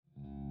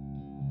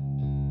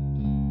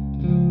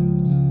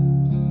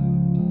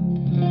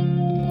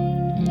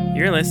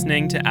You're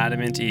listening to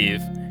Adamant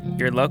Eve,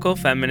 your local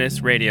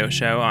feminist radio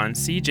show on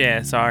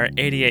CJSR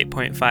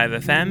 88.5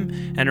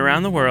 FM and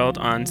around the world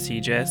on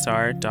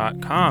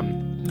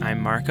CJSR.com.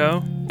 I'm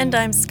Marco. And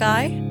I'm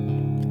Sky.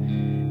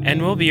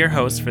 And we'll be your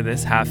hosts for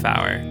this half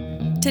hour.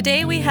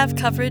 Today we have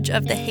coverage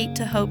of the Hate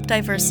to Hope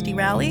Diversity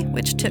Rally,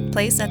 which took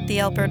place at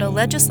the Alberta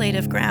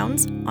Legislative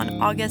Grounds on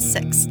August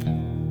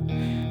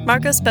 6th.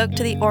 Marco spoke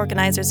to the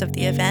organizers of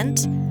the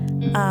event.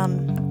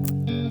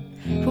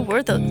 Who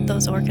were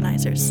those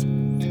organizers?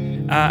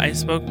 I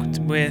spoke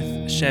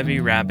with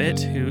Chevy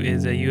Rabbit, who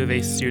is a U of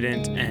A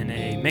student and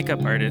a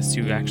makeup artist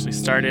who actually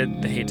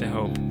started the Hate to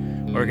Hope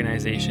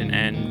organization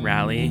and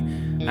rally.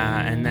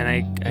 And then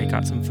I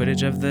got some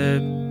footage of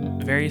the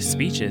various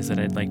speeches that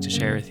I'd like to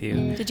share with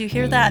you. Did you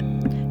hear that?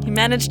 You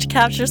managed to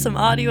capture some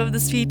audio of the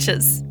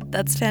speeches.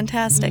 That's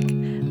fantastic.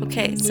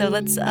 Okay, so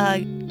let's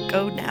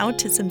go now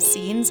to some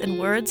scenes and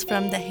words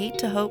from the Hate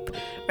to Hope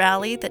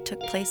rally that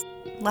took place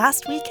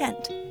last weekend.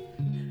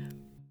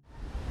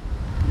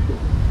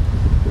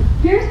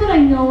 Here's what I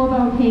know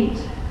about hate.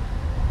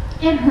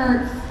 It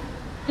hurts.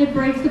 It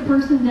breaks the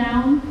person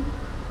down.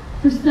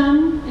 For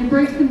some, it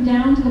breaks them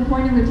down to the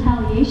point of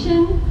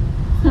retaliation,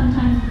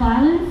 sometimes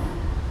violence,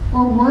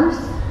 or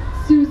worse,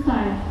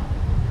 suicide.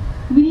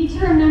 We need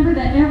to remember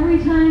that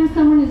every time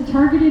someone is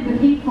targeted with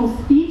hateful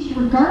speech,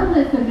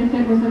 regardless of if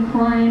it was a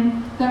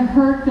crime, the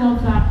hurt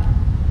builds up.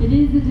 It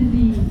is a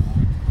disease.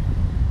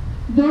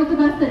 Those of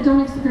us that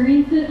don't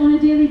experience it on a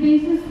daily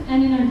basis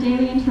and in our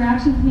daily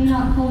interactions may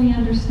not fully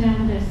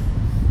understand this.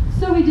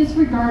 So we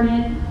disregard it,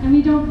 and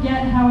we don't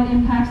get how it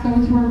impacts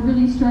those who are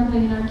really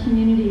struggling in our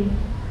community.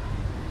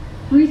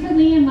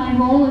 Recently, in my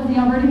role as the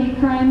Alberta Hate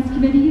Crimes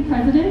Committee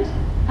President,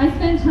 I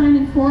spent time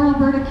in 4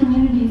 Alberta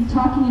communities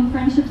talking in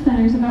friendship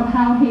centers about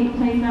how hate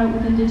plays out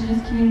with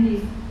Indigenous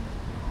communities.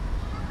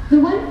 The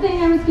one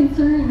thing I was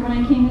concerned when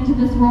I came into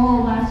this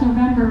role last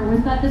November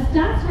was that the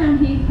stats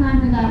around hate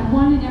crime are that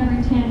 1 in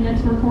every 10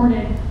 gets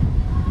reported.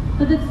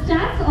 But the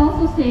stats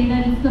also say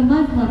that it's the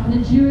Muslim, the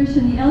Jewish,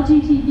 and the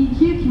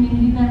LGBTQ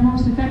community that are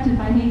most affected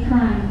by hate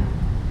crime.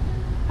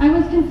 I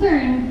was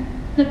concerned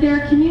that there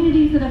are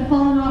communities that have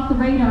fallen off the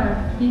radar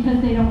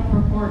because they don't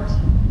report.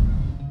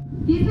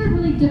 These were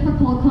really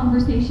difficult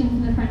conversations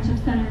in the friendship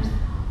centers.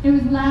 It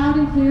was loud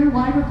and clear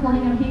why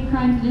reporting of hate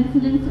crimes and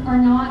incidents are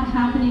not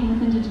happening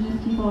with Indigenous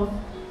peoples.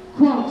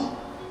 Quote,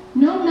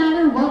 "No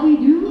matter what we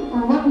do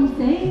or what we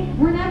say,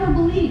 we're never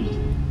believed.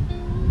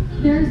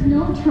 There is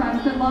no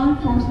trust that law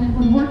enforcement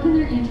would work in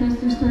their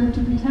interests or serve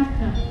to protect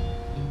them."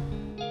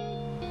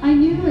 I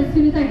knew as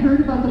soon as I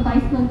heard about the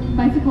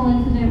bicycle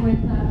incident with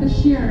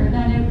Bashir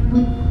that it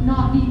would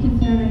not be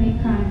considered a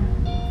hate crime.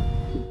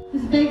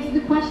 This begs the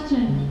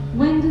question,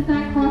 when does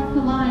that cross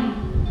the line?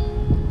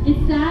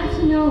 It's sad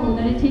to know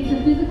that it takes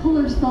a physical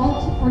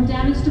assault or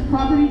damage to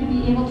property to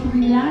be able to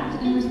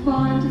react and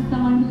respond to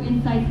someone who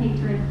incites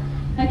hatred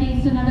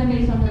against another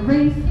based on their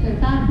race, their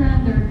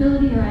background, their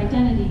ability, or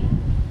identity.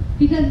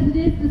 Because it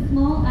is the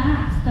small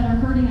acts that are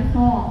hurting us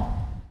all.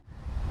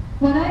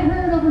 What I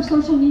heard over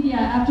social media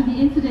after the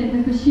incident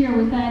with Bashir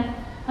was that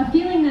a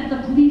feeling that the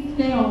police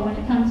fail when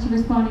it comes to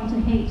responding to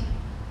hate.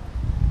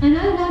 And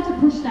I want to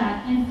push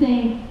that and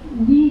say,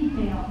 we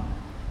fail.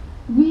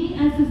 We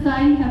as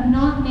society have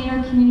not made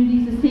our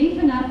communities a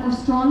safe enough or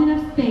strong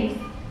enough space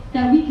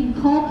that we can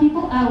call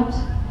people out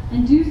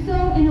and do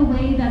so in a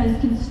way that is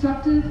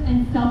constructive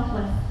and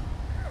selfless.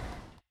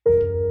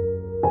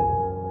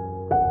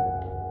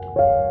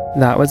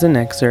 That was an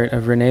excerpt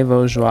of Renee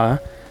Vaugeois,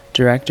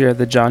 director of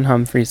the John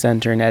Humphrey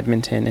Centre in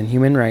Edmonton and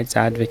human rights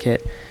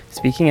advocate,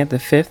 speaking at the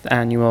 5th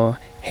annual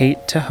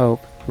Hate to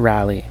Hope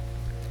rally.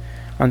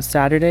 On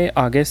Saturday,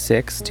 August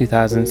 6,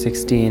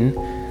 2016,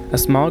 a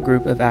small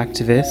group of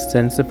activists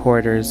and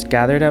supporters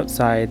gathered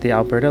outside the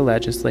Alberta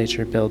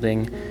Legislature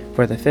building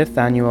for the 5th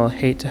annual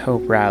Hate to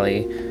Hope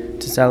rally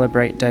to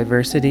celebrate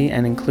diversity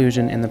and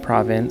inclusion in the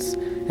province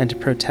and to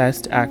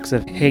protest acts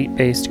of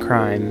hate-based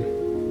crime.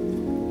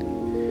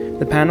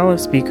 The panel of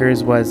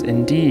speakers was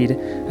indeed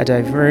a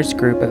diverse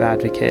group of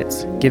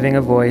advocates, giving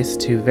a voice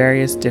to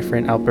various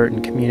different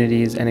Albertan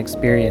communities and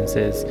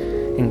experiences,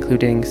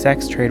 including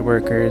sex trade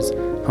workers,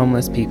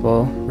 homeless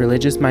people,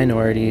 religious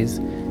minorities,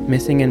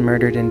 missing and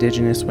murdered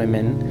Indigenous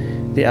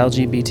women, the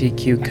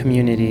LGBTQ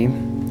community,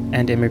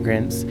 and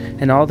immigrants,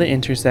 and all the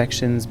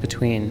intersections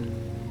between.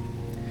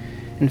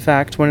 In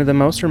fact, one of the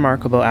most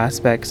remarkable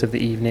aspects of the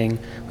evening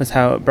was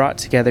how it brought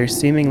together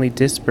seemingly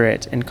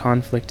disparate and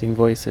conflicting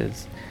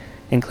voices,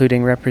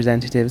 including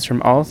representatives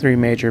from all 3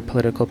 major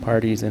political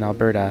parties in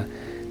Alberta,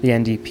 the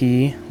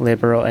NDP,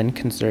 Liberal, and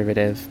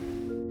Conservative.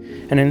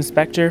 An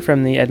inspector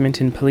from the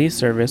Edmonton Police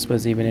Service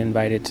was even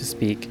invited to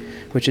speak,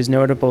 which is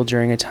notable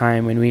during a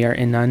time when we are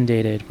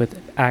inundated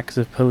with acts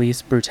of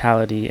police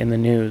brutality in the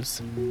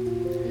news.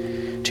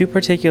 2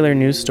 particular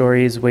news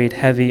stories weighed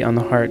heavy on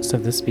the hearts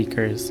of the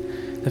speakers,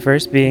 the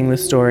first being the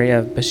story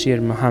of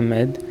Bashir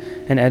Mohammed,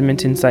 an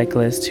Edmonton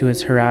cyclist who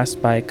was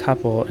harassed by a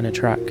couple in a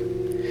truck.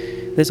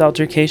 This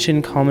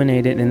altercation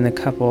culminated in the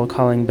couple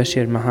calling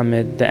Bashir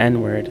Mohammed the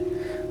N-word,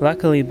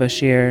 Luckily,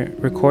 Bashir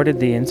recorded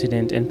the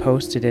incident and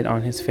posted it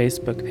on his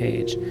Facebook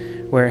page,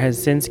 where it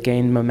has since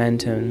gained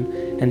momentum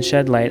and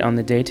shed light on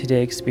the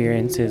day-to-day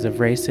experiences of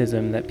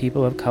racism that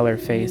people of color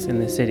face in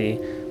the city,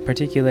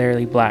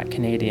 particularly Black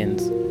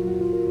Canadians.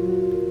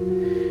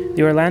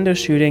 The Orlando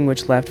shooting,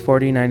 which left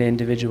 49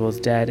 individuals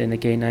dead in a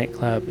gay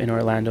nightclub in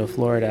Orlando,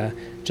 Florida,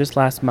 just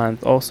last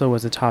month, also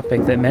was a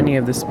topic that many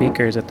of the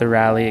speakers at the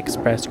rally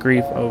expressed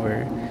grief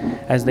over,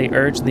 as they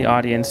urged the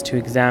audience to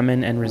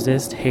examine and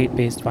resist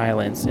hate-based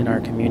violence in our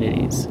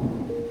communities.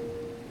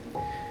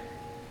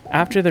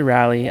 After the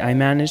rally, I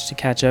managed to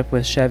catch up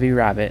with Chevy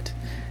Rabbit,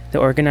 the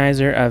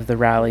organizer of the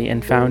rally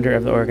and founder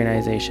of the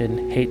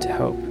organization Hate to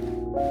Hope.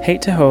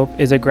 Hate to Hope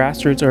is a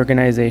grassroots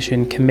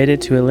organization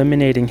committed to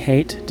eliminating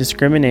hate,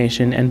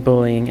 discrimination, and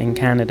bullying in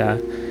Canada.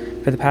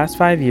 For the past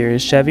 5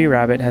 years, Chevy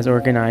Rabbit has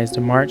organized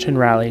a march and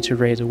rally to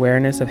raise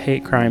awareness of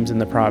hate crimes in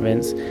the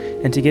province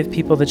and to give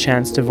people the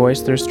chance to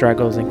voice their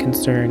struggles and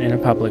concern in a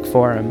public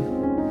forum.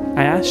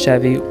 I asked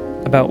Chevy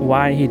about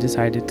why he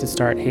decided to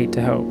start Hate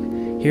to Hope.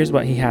 Here's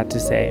what he had to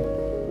say.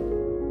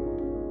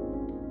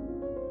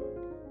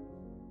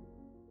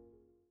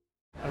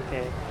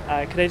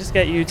 Could I just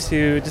get you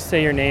to just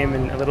say your name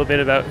and a little bit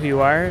about who you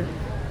are?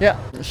 Yeah,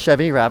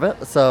 Chevy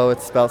Rabbit, so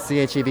it's spelled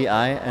Chevi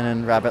and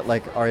then Rabbit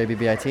like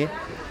Rabbit.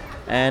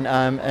 And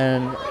I'm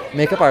a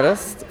makeup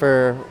artist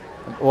a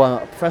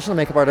professional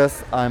makeup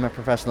artist. I'm a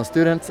professional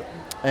student,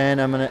 and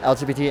I'm an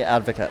LGBT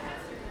advocate.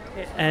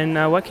 And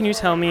what can you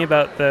tell me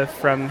about the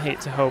From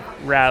Hate to Hope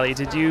rally?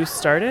 Did you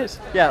start it?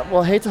 Yeah,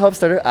 well, Hate to Hope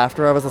started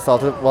after I was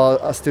assaulted while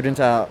a student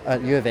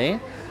at U of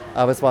A.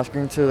 I was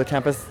walking to the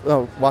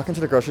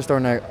grocery store,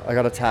 and I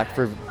got attacked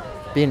for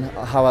being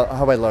how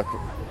I look.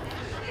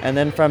 And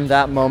then from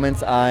that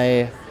moment,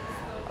 I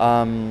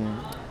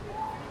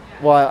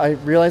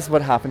realized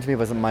what happened to me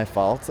wasn't my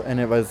fault,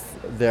 and it was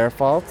their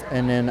fault.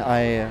 And then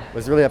I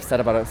was really upset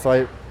about it, so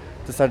I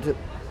decided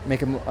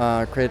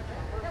to create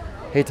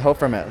Hate to Hope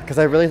from it, because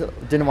I really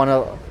didn't want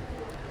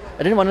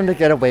them to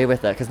get away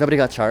with it, because nobody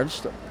got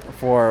charged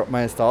for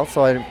my assault.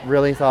 So I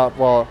really thought,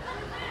 well,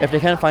 if they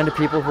can't find the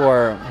people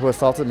who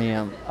assaulted me,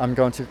 I'm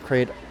going to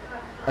create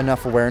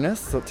enough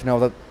awareness to know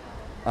that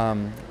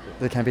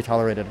they can't be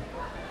tolerated.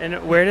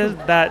 And where does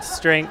that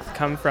strength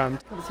come from?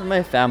 It's from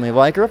my family.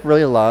 Well, I grew up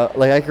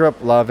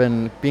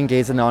loving being gay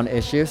is a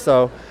non-issue.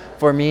 So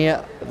for me,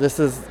 this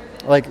is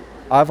like,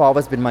 I've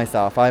always been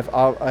myself.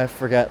 I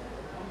forget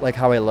like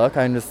how I look.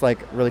 I'm just like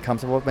really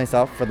comfortable with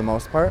myself for the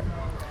most part.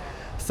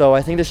 So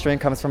I think the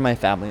strength comes from my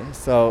family.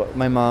 So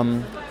my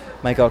mom,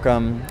 my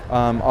Gokam,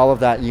 all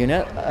of that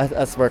unit,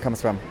 that's where it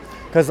comes from.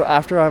 Because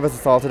after I was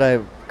assaulted, I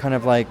kind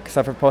of like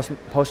suffered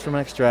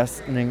post-traumatic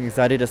stress and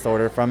anxiety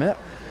disorder from it.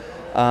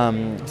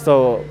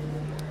 So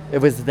it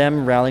was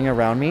them rallying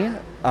around me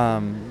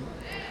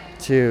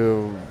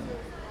to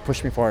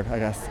push me forward, I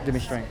guess, give me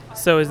strength.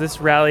 So is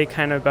this rally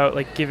kind of about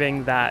like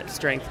giving that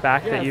strength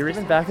back that you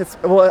received? Back.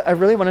 I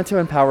really wanted to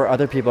empower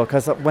other people,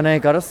 because when I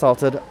got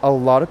assaulted, a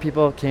lot of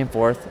people came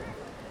forth,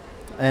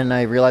 and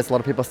I realized a lot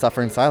of people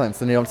suffer in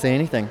silence and they don't say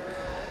anything.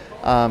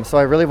 So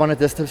I really wanted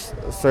this to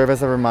serve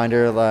as a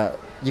reminder that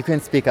you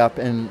can speak up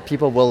and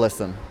people will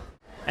listen.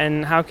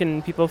 And how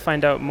can people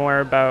find out more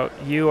about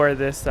you or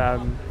this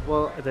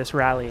this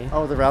rally?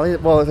 Oh, the rally?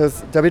 Well, it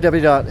is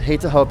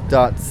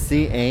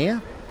www.hatetohope.ca,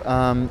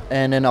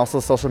 and then also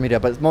social media,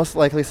 but most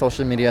likely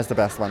social media is the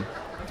best one.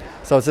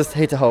 So it's just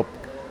Hate to Hope.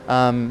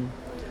 But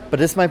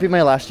this might be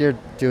my last year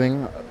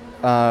doing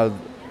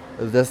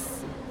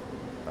this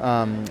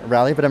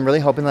rally, but I'm really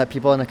hoping that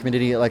people in the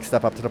community like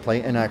step up to the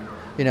plate and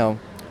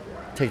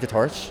take the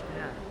torch.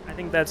 Yeah, I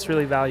think that's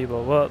really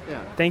valuable. Well,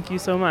 Thank you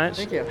so much.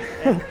 Thank you.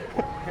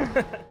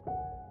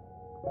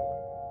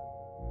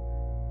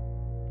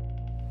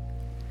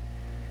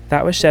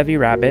 That was Chevy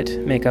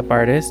Rabbit, makeup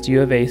artist,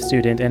 U of A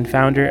student, and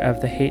founder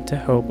of the Hate to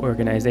Hope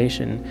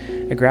organization,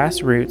 a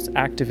grassroots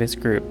activist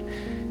group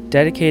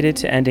dedicated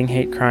to ending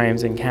hate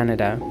crimes in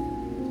Canada.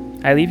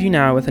 I leave you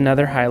now with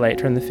another highlight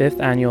from the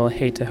 5th annual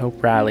Hate to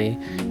Hope rally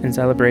in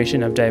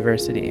celebration of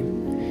diversity.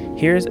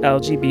 Here's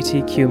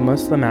LGBTQ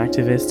Muslim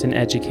activist and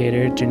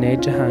educator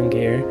Junaid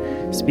Jahangir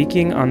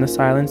speaking on the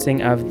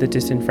silencing of the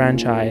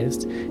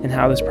disenfranchised and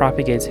how this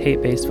propagates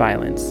hate-based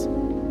violence.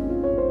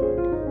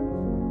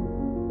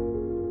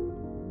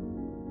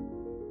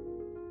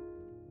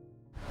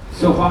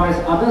 So far as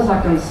others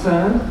are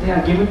concerned, they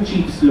are given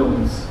cheap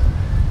slogans.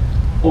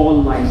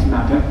 All lives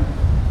matter,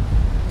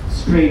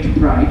 straight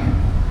pride,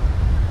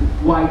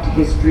 White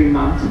History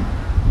Month,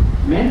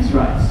 men's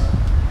rights.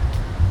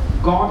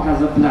 God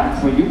has a plan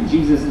for you,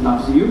 Jesus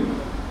loves you.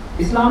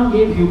 Islam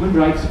gave human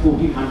rights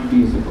 1400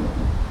 years ago.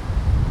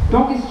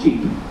 Talk is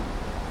cheap.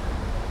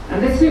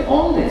 And they say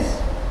all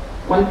this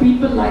while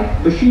people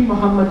like Bashir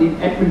Muhammad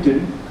in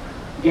Edmonton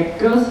get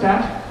cursed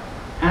at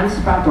and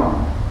spat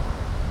on,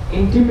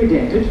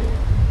 intimidated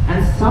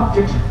and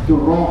subject to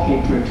raw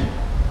hatred.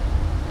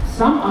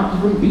 Some are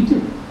even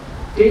beaten,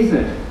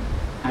 tasered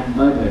and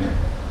murdered.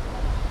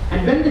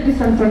 And when the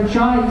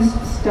disenfranchised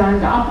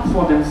stand up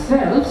for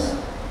themselves,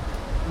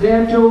 they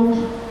are told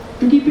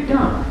to keep it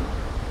down.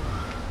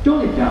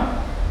 Tone it down.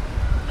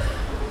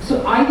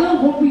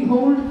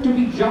 hold to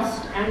be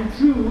just and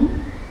true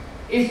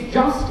is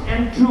just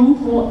and true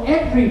for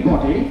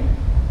everybody,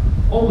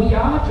 or we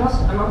are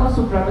just another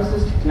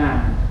supremacist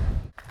clan.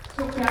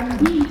 So can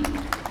we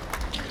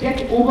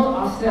get over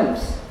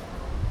ourselves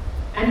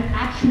and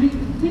actually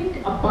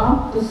think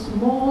about the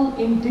small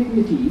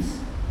indignities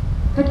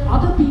that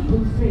other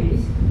people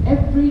face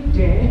every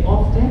day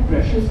of their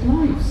precious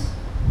lives?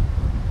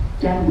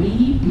 Can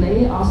we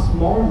play our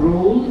small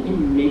role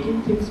in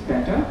making things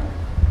better,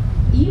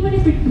 even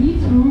if it be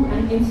through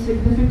an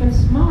insignificant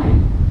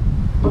smile,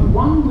 but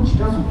one which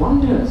does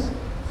wonders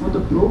for the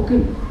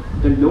broken,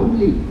 the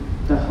lonely,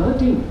 the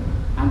hurting,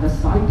 and the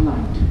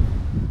sidelined?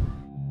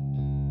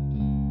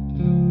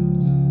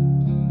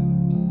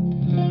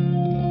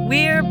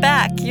 We're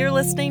back. You're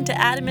listening to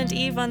Adam and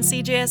Eve on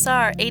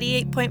CJSR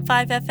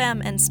 88.5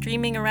 FM and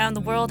streaming around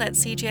the world at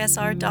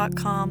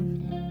cjsr.com.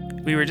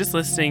 We were just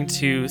listening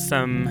to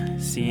some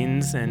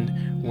scenes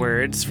and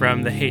words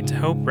from the Hate to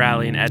Hope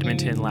rally in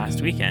Edmonton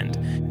last weekend.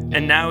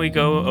 And now we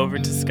go over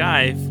to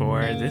Sky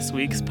for this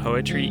week's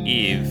Poetry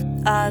Eve.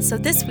 So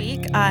this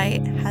week I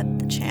had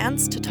the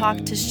chance to talk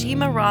to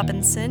Shima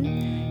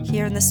Robinson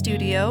here in the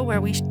studio, where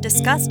we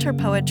discussed her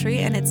poetry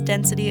and its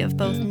density of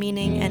both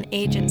meaning and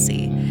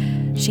agency.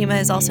 Shima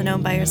is also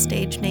known by her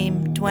stage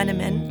name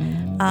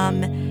Dweneman,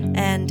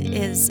 and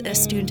is a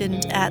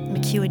student at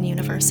MacEwan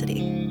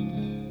University.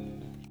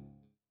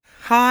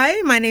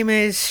 Hi, my name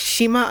is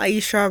Shima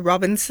Aisha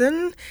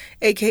Robinson,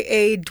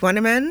 aka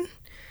Dweneman.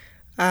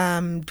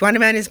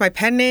 Dweneman is my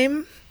pen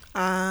name,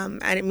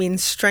 and it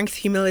means strength,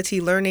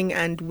 humility, learning,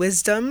 and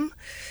wisdom.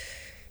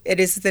 It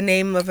is the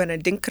name of an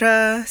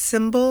Adinkra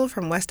symbol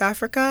from West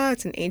Africa.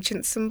 It's an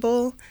ancient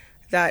symbol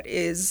that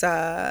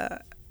can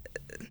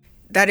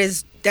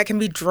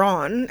be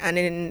drawn, and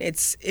in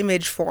its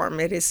image form,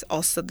 it is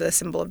also the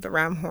symbol of the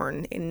ram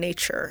horn in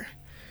nature.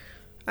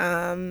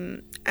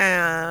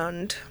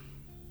 And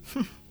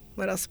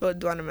what else about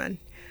Dweneman?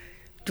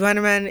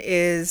 Dweneman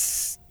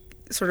is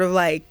sort of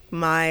like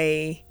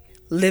my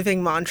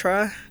living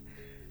mantra.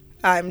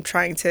 I'm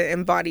trying to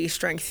embody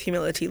strength,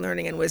 humility,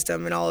 learning, and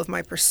wisdom in all of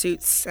my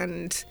pursuits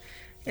and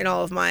in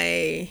all of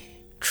my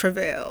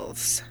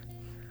travails.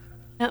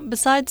 Now,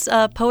 besides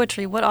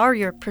poetry, what are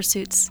your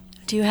pursuits?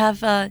 Do you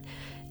have,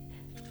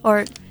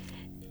 or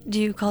do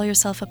you call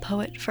yourself a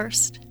poet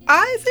first?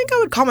 I think I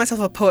would call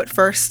myself a poet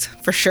first,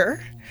 for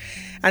sure.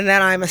 And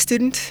then I'm a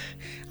student.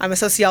 I'm a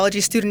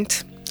sociology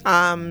student.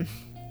 Not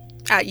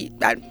at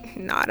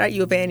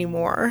U of A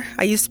anymore.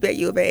 I used to be at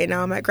U of A.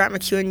 Now I'm at Grant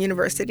MacEwan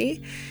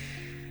University.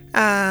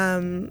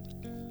 I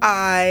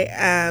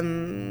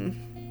am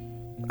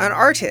an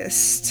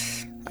artist.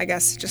 I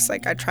guess just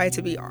like I try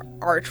to be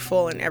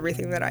artful in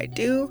everything that I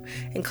do,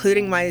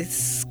 including my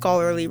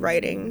scholarly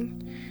writing.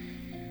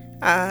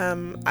 What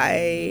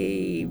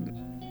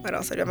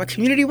else I do? I'm a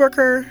community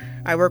worker.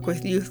 I work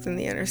with youth in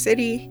the inner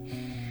city,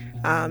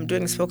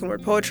 doing spoken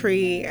word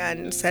poetry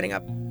and setting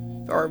up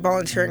or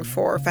volunteering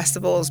for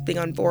festivals, being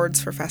on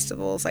boards for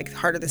festivals like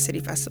Heart of the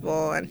City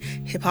Festival and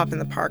Hip Hop in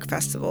the Park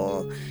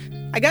Festival.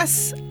 I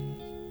guess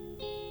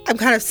I'm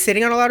kind of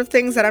sitting on a lot of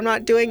things that I'm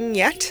not doing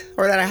yet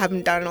or that I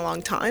haven't done in a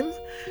long time.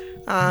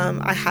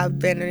 I have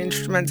been an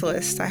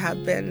instrumentalist. I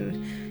have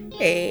been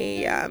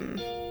a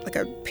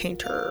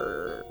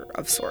painter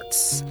of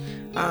sorts.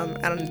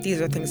 And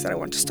these are things that I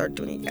want to start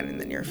doing again in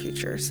the near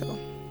future. So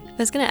I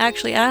was going to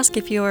actually ask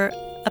if you were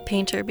a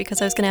painter,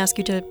 because I was going to ask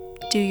you to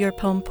do your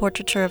poem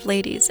Portraiture of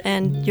Ladies,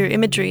 and your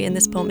imagery in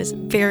this poem is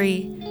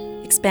very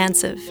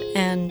expansive,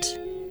 and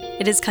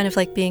it is kind of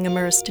like being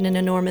immersed in an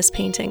enormous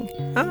painting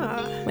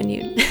when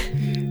you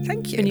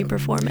thank you. When you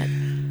perform it.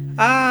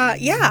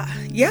 Yeah,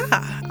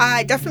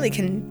 I definitely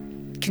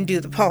can do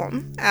the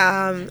poem,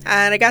 and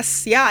I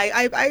guess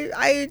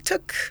I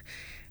took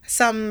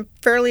some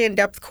fairly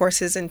in-depth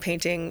courses in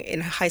painting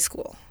in high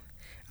school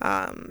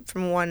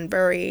from one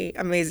very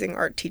amazing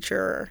art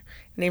teacher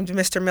named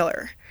Mr.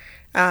 Miller.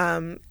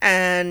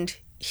 And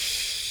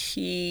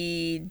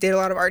he did a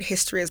lot of art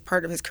history as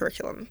part of his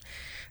curriculum.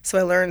 So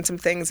I learned some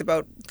things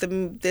about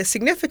the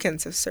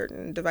significance of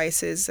certain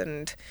devices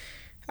and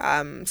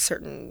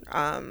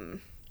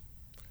certain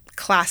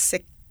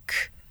classic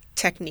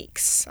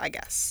techniques, I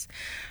guess.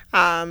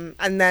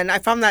 And then I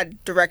found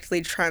that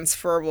directly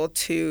transferable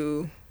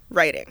to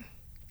writing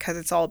because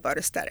it's all about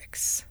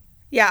aesthetics.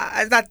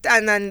 Yeah,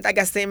 and then I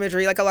guess the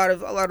imagery, like a lot of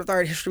the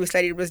art history we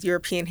studied was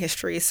European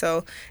history,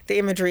 so the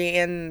imagery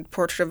in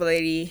Portrait of a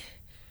Lady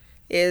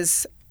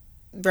is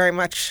very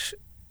much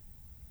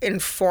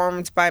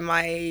informed by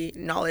my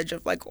knowledge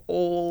of like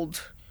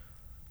old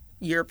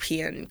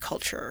European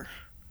culture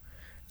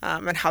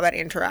and how that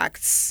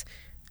interacts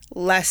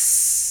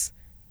less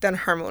than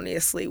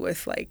harmoniously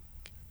with like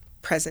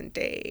present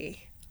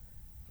day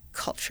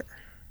culture.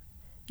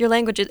 Your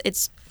language,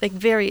 it's like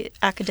very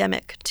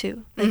academic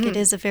too. Like it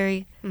is a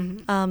very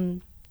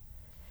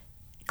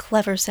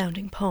clever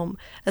sounding poem,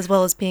 as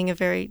well as being a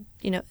very,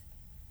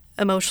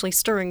 emotionally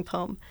stirring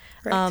poem.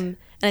 Right. And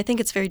I think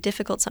it's very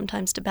difficult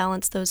sometimes to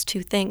balance those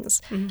two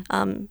things,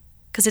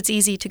 because it's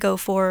easy to go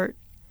for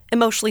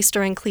emotionally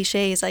stirring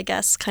cliches, I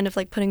guess, kind of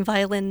like putting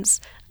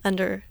violins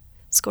under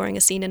scoring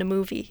a scene in a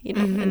movie, you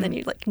know, and then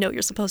you like know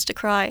you're supposed to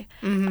cry.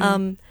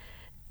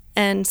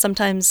 And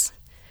sometimes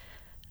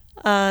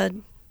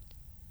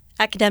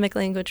academic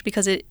language,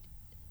 because it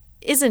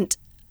isn't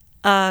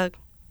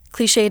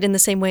cliched in the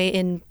same way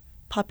in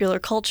popular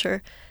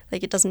culture,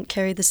 like it doesn't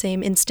carry the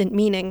same instant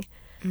meaning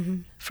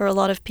for a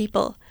lot of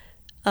people.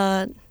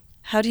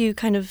 How do you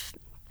kind of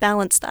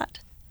balance that?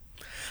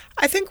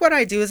 I think what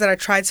I do is that I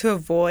try to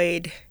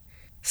avoid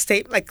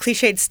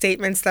cliched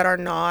statements that are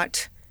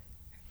not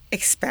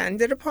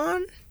expanded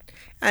upon.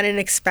 And in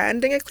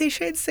expanding a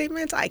cliched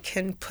statement, I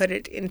can put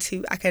it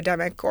into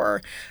academic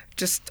or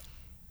just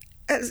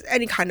as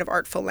any kind of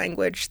artful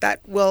language that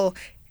will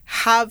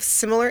have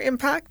similar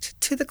impact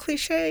to the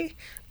cliche,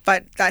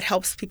 but that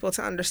helps people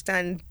to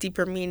understand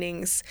deeper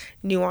meanings,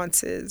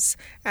 nuances,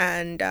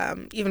 and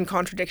even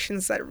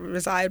contradictions that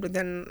reside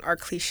within our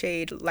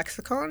cliched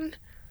lexicon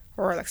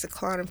or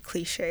lexicon of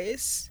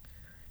cliches.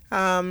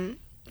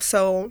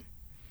 So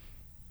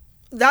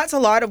that's a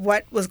lot of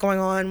what was going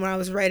on when I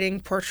was writing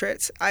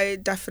portraits. I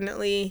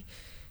definitely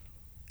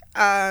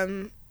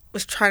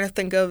was trying to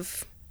think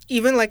of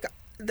even like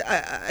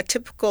a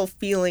typical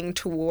feeling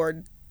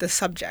toward the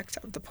subject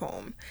of the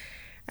poem.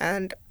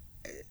 And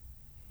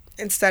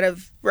instead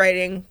of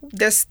writing,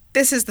 this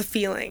is the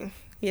feeling,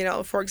 you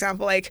know, for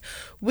example, like,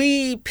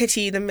 we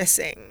pity the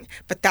missing,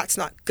 but that's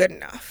not good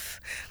enough.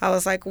 I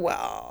was like,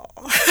 well,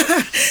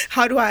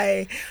 how do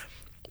I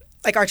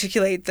like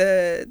articulate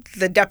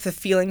the depth of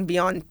feeling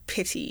beyond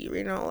pity,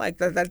 you know, like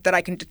that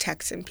I can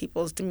detect in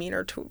people's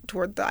demeanor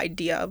toward the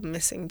idea of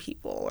missing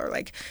people, or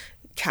like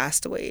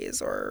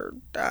castaways, or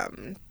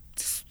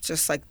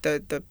just like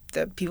the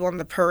people on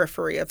the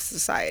periphery of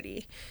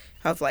society,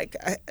 of like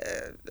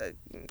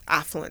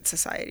affluent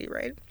society,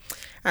 right?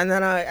 And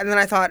then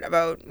I thought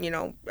about, you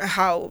know,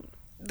 how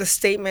the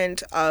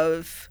statement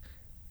of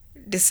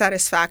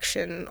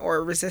dissatisfaction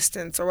or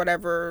resistance or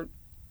whatever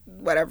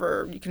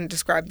you can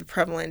describe the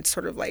prevalent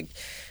sort of like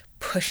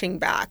pushing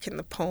back in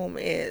the poem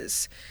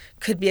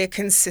could be a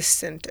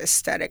consistent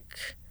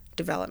aesthetic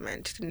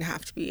development. It didn't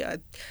have to be a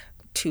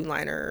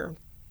two-liner,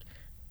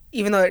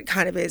 even though it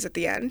kind of is at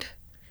the end.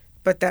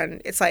 But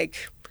then it's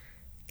like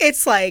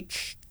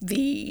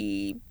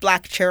the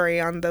black cherry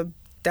on the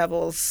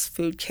devil's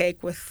food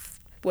cake with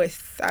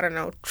I don't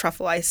know,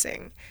 truffle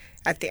icing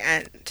at the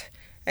end.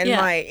 And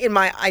in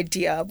my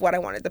idea of what I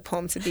wanted the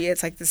poem to be,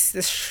 it's like this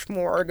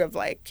smorg of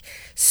like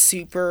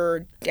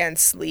super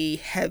densely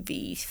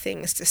heavy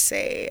things to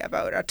say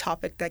about a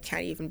topic that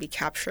can't even be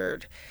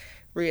captured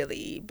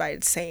really by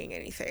saying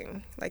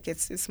anything. Like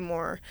it's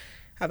more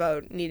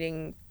about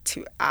needing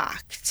to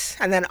act,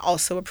 and then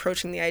also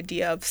approaching the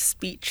idea of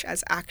speech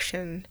as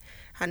action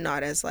and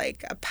not as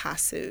like a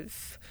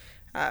passive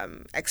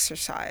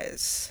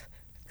exercise.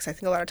 Because I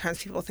think a lot of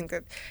times people think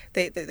that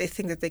they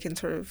think that they can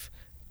sort of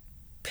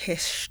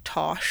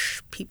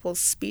pish-tosh people's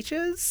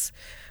speeches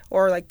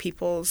or like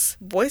people's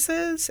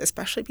voices,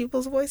 especially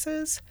people's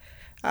voices,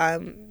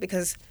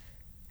 because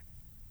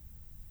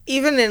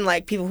even in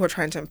like people who are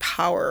trying to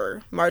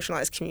empower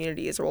marginalized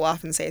communities will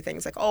often say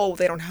things like, oh,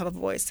 they don't have a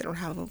voice,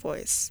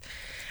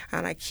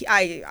 and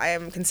I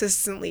am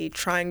consistently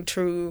trying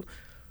to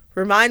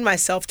remind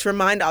myself, to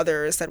remind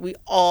others, that we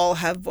all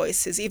have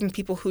voices, even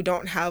people who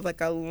don't have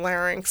like a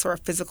larynx or a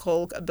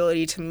physical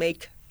ability to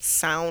make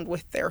sound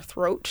with their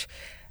throat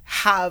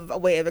have a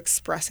way of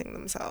expressing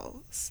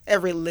themselves.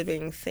 Every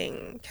living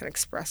thing can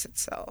express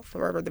itself,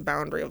 wherever the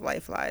boundary of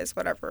life lies,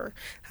 whatever.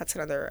 That's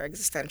another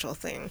existential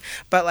thing.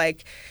 But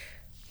like,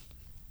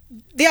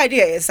 the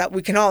idea is that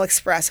we can all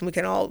express, and we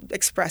can all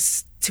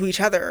express to each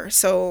other.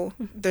 So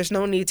there's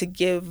no need to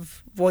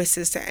give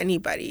voices to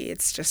anybody.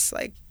 It's just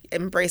like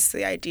embrace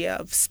the idea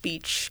of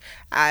speech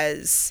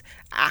as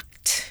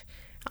act.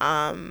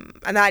 And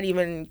that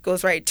even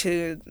goes right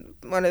to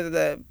one of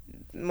the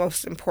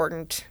most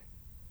important,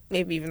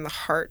 maybe even the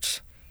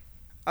heart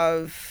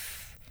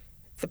of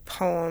the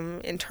poem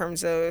in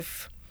terms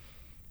of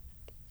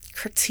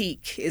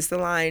critique, is the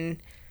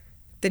line,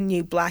 "The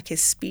new black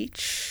is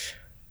speech."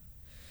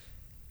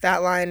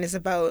 That line is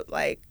about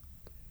like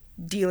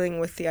dealing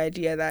with the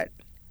idea that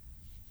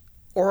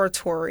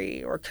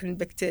oratory or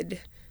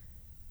convicted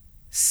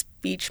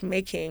speech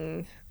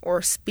making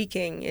or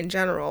speaking in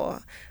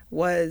general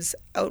was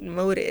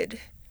outmoded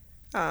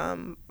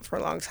for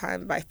a long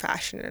time by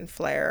fashion and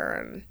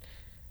flair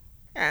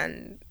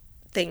and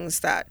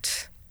things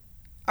that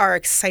are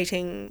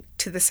exciting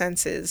to the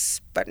senses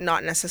but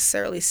not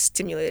necessarily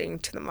stimulating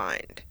to the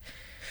mind.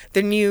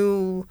 The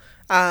new,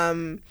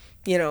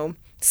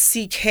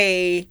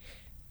 CK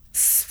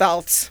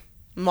svelte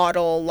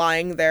model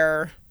lying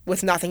there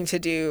with nothing to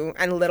do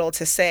and little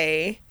to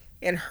say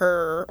in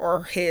her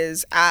or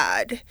his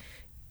ad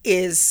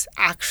is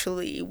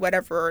actually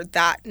whatever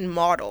that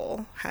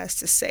model has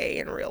to say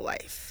in real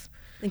life.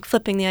 Like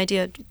flipping the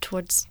idea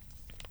towards,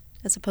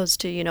 as opposed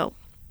to,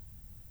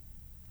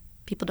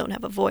 people don't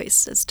have a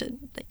voice, as to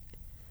like,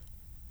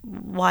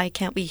 why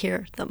can't we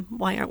hear them?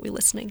 Why aren't we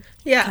listening?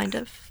 Yeah. Kind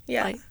of.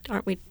 Yeah. Why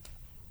aren't we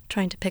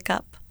trying to pick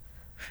up?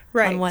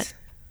 Right. on what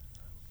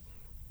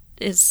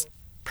is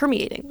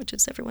permeating, which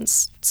is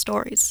everyone's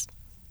stories,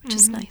 which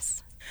is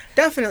nice.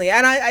 Definitely.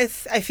 And I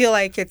feel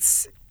like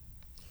it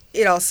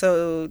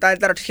also,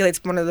 that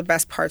articulates one of the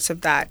best parts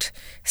of that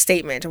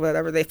statement, or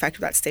whatever the effect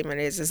of that statement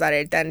is that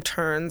it then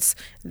turns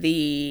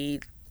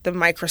the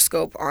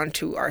microscope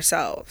onto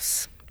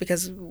ourselves,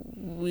 because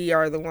we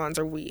are the ones,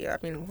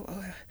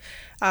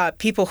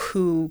 people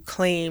who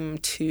claim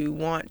to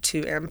want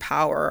to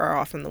empower are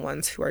often the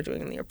ones who are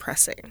doing the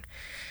oppressing.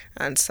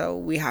 And so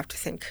we have to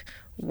think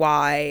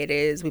why it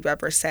is we've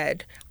ever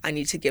said, I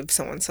need to give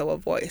so-and-so a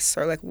voice,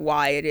 or like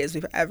why it is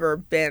we've ever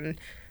been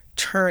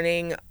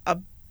turning a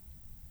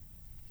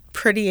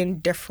pretty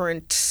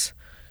indifferent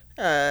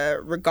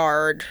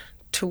regard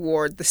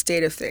toward the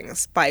state of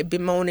things by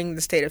bemoaning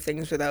the state of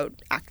things without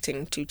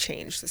acting to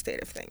change the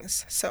state of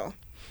things. So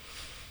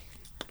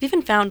I've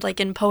even found,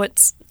 like, in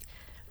poets,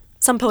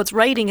 some poets'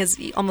 writing has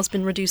almost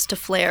been reduced to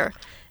flair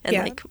and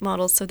like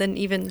models. So then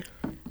even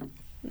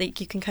like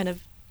you can kind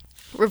of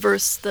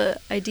reverse the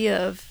idea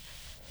of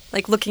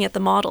like looking at the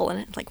model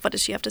and like, what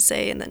does she have to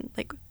say? And then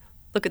like,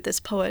 look at this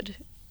poet.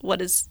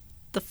 What is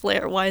the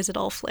flair? Why is it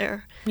all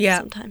flair? Yeah.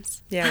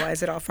 Sometimes. Yeah. Why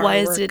is it all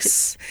Why fireworks?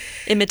 is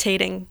it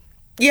imitating?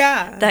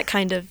 Yeah. That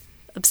kind of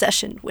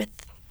obsession with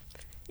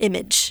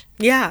image.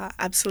 Yeah.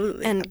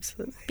 Absolutely. And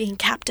absolutely. being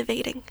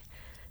captivating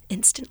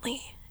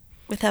instantly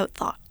without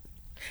thought.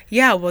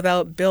 Yeah,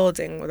 without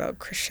building, without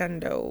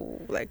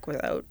crescendo, like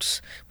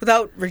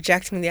without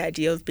rejecting the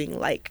idea of being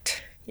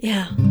liked.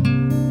 Yeah.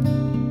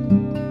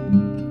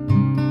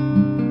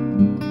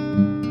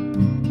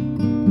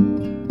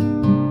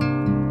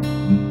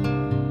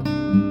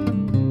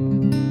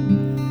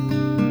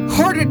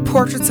 Hoarded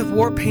portraits of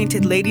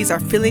war-painted ladies are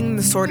filling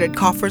the sordid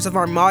coffers of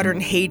our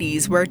modern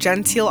Hades, where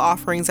genteel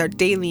offerings are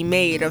daily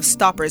made of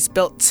stoppers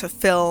built to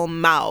fill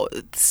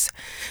mouths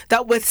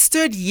that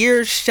withstood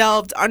years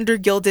shelved under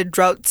gilded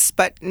droughts,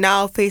 but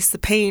now face the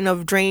pain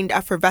of drained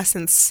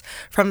effervescence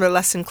from their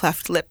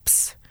lesson-cleft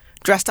lips,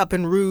 dressed up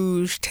in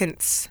rouge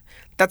tints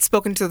that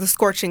spoke into the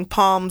scorching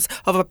palms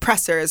of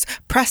oppressors,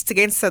 pressed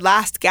against the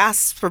last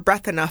gasps for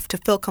breath enough to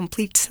fill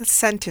complete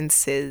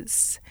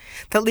sentences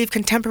that leave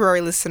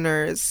contemporary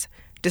listeners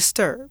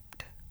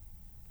disturbed,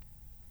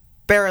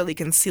 barely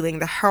concealing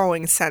the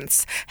harrowing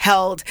sense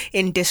held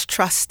in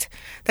distrust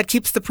that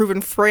keeps the proven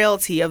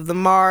frailty of the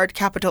marred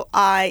capital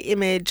I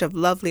image of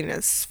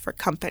loveliness for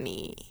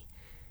company.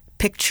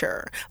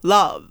 Picture,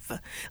 love,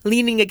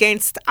 leaning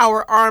against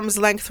our arm's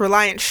length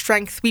reliant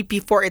strength weep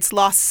before its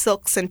lost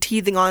silks and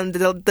teething on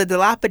the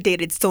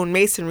dilapidated stone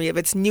masonry of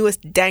its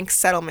newest dank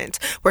settlement,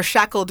 where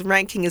shackled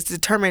ranking is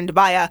determined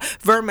by a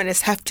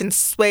verminous heft and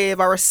sway of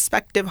our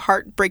respective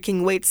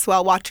heart-breaking weights,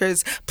 while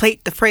watchers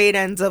plait the frayed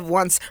ends of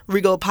once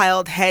regal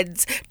piled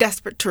heads,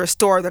 desperate to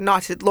restore the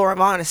knotted lore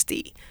of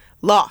honesty.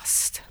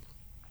 Lost.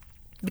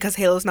 Because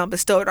halos now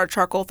bestowed our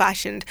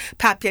charcoal-fashioned,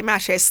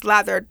 papier-mâché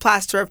slathered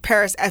plaster of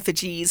Paris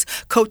effigies,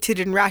 coated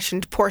in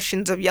rationed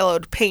portions of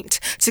yellowed paint,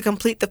 to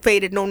complete the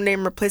faded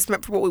no-name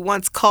replacement for what we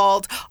once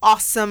called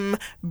awesome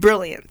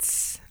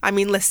brilliance. I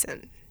mean,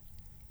 listen.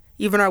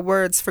 Even our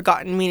words'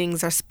 forgotten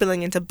meanings are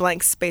spilling into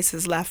blank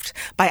spaces left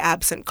by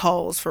absent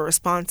calls for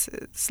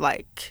responses,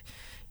 like,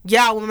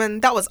 yeah,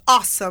 woman, that was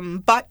awesome,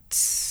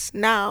 but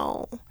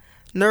now...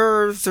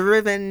 Nerves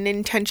riven,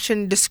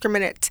 intention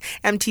discriminate,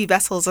 empty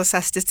vessels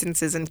assess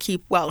distances and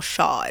keep well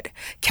shod.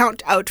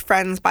 Count out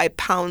friends by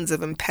pounds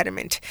of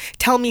impediment.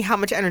 Tell me how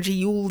much energy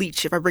you'll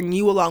leach if I bring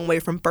you a long way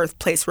from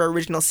birthplace where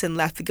original sin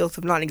left the guilt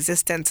of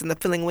non-existence in the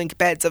filling wink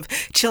beds of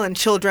chillin'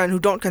 children who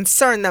don't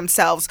concern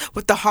themselves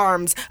with the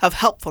harms of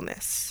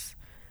helpfulness.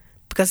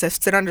 Because they've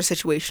stood under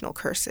situational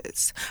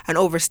curses, and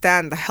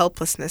overstand the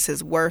helplessness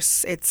is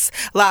worse. It's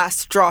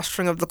last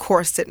drawstring of the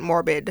corset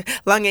morbid,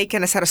 lung ache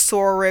and a set of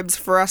sore ribs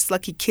for us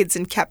lucky kids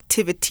in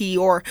captivity,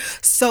 or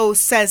so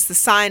says the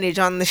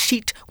signage on the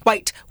sheet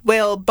white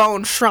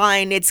whalebone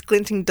shrine, its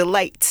glinting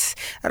delight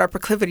at our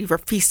proclivity for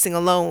feasting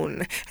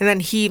alone, and then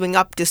heaving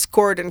up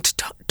discordant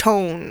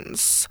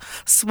tones,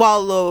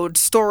 swallowed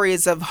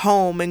stories of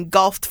home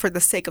engulfed for the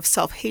sake of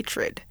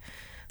self-hatred.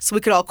 So we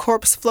could all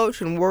corpse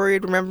float in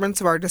worried remembrance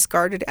of our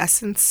discarded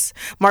essence,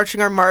 marching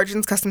our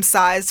margins custom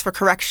sized for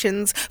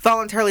corrections,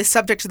 voluntarily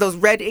subject to those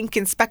red ink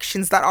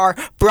inspections that are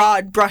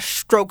broad brush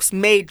strokes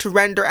made to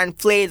render and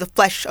flay the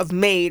flesh of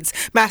maids,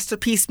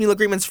 masterpiece meal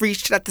agreements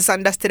reached at this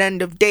undusted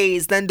end of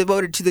days, then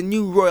devoted to the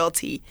new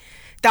royalty.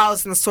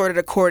 Thousands sorted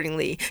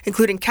accordingly,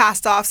 including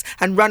cast-offs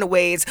and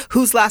runaways,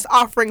 whose last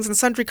offerings and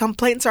sundry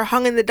complaints are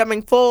hung in the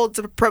dumbing folds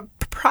of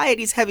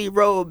propriety's heavy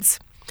robes.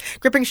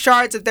 Gripping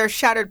shards of their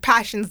shattered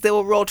passions, they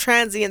will roll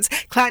transients,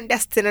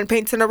 clandestine, and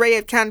paint an array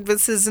of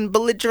canvases and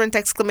belligerent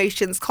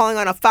exclamations, calling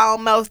on a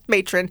foul-mouthed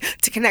matron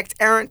to connect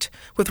errant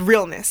with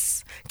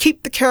realness.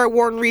 Keep the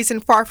careworn reason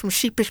far from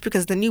sheepish,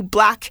 because the new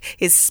black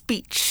is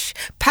speech.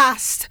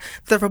 Past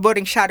the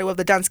foreboding shadow of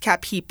the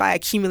dunce-cap heap I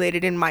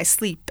accumulated in my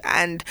sleep,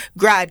 and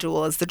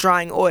gradual as the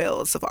drying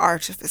oils of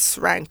artifice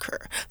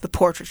rancor, the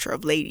portraiture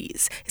of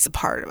ladies is a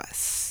part of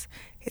us.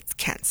 It's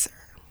cancer.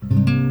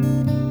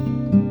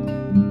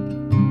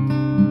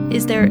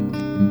 Is there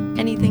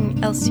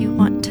anything else you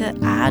want to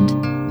add,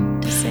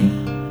 to say?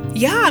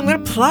 Yeah, I'm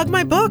going to plug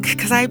my book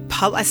because I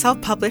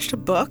self-published a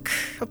book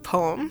of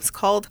poems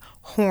called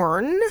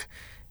Horn,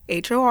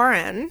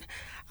 Horn.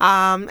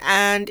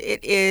 And it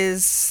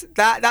is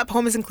that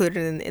poem is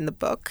included in the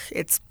book.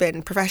 It's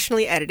been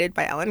professionally edited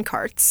by Ellen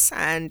Kartz,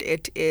 and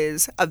it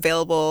is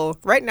available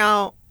right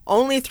now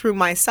only through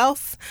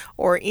myself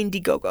or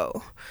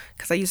Indiegogo,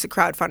 because I used a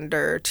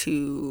crowdfunder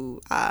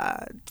to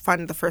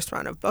fund the first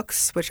round of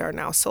books, which are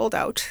now sold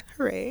out.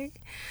 Hooray!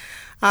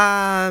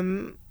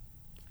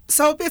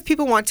 So if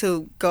people want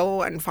to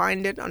go and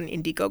find it on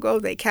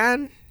Indiegogo, they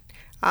can.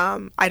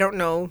 I don't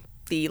know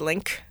the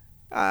link,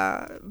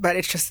 but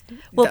it's just...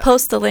 We'll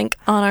post the link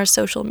on our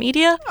social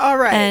media. All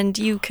right. And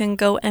you can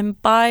go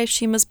and buy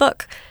Shima's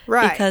book.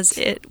 Right. Because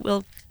it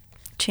will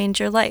change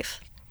your life.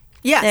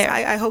 Yes, There.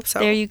 I hope so.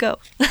 There you go.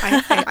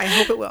 I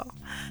hope it will.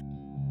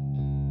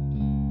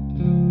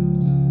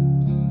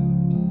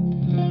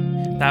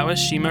 That was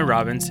Shima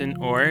Robinson,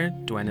 or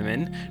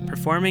Dwenemin,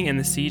 performing in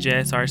the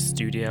CJSR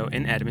studio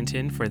in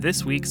Edmonton for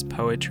this week's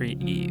Poetry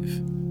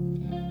Eve.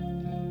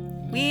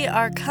 We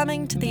are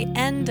coming to the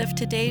end of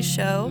today's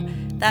show,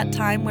 that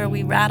time where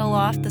we rattle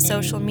off the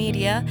social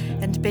media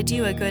and bid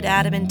you a good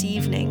adamant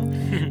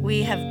evening.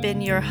 We have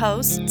been your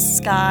hosts,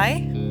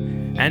 Sky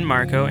and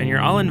Marco, and you're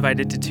all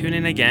invited to tune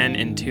in again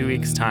in 2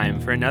 weeks' time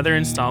for another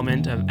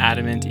installment of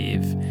Adamant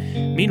Eve.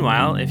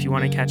 Meanwhile, if you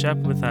want to catch up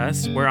with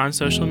us, we're on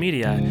social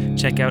media.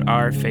 Check out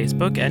our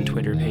Facebook and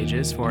Twitter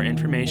pages for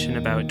information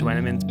about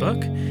Dwenemin's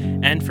book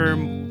and for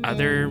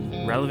other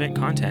relevant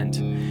content.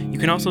 You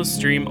can also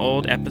stream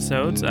old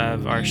episodes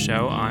of our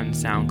show on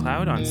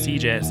SoundCloud, on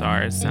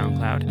CJSR's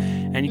SoundCloud,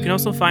 and you can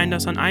also find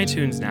us on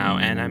iTunes now,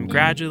 and I'm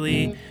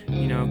gradually,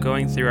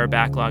 going through our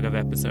backlog of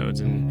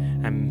episodes,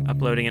 and I'm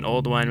uploading an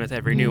old one with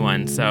every new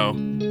one, so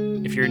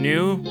if you're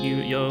new,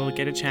 you'll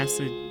get a chance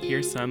to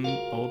hear some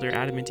older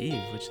Adamant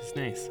Eve, which is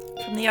nice.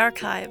 from the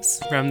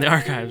archives. From the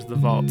archives, the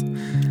vault.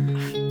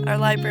 Our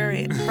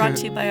librarian, brought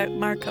to you by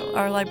Marco,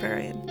 our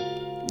librarian.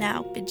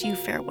 Now bid you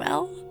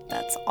farewell.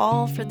 That's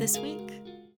all for this week.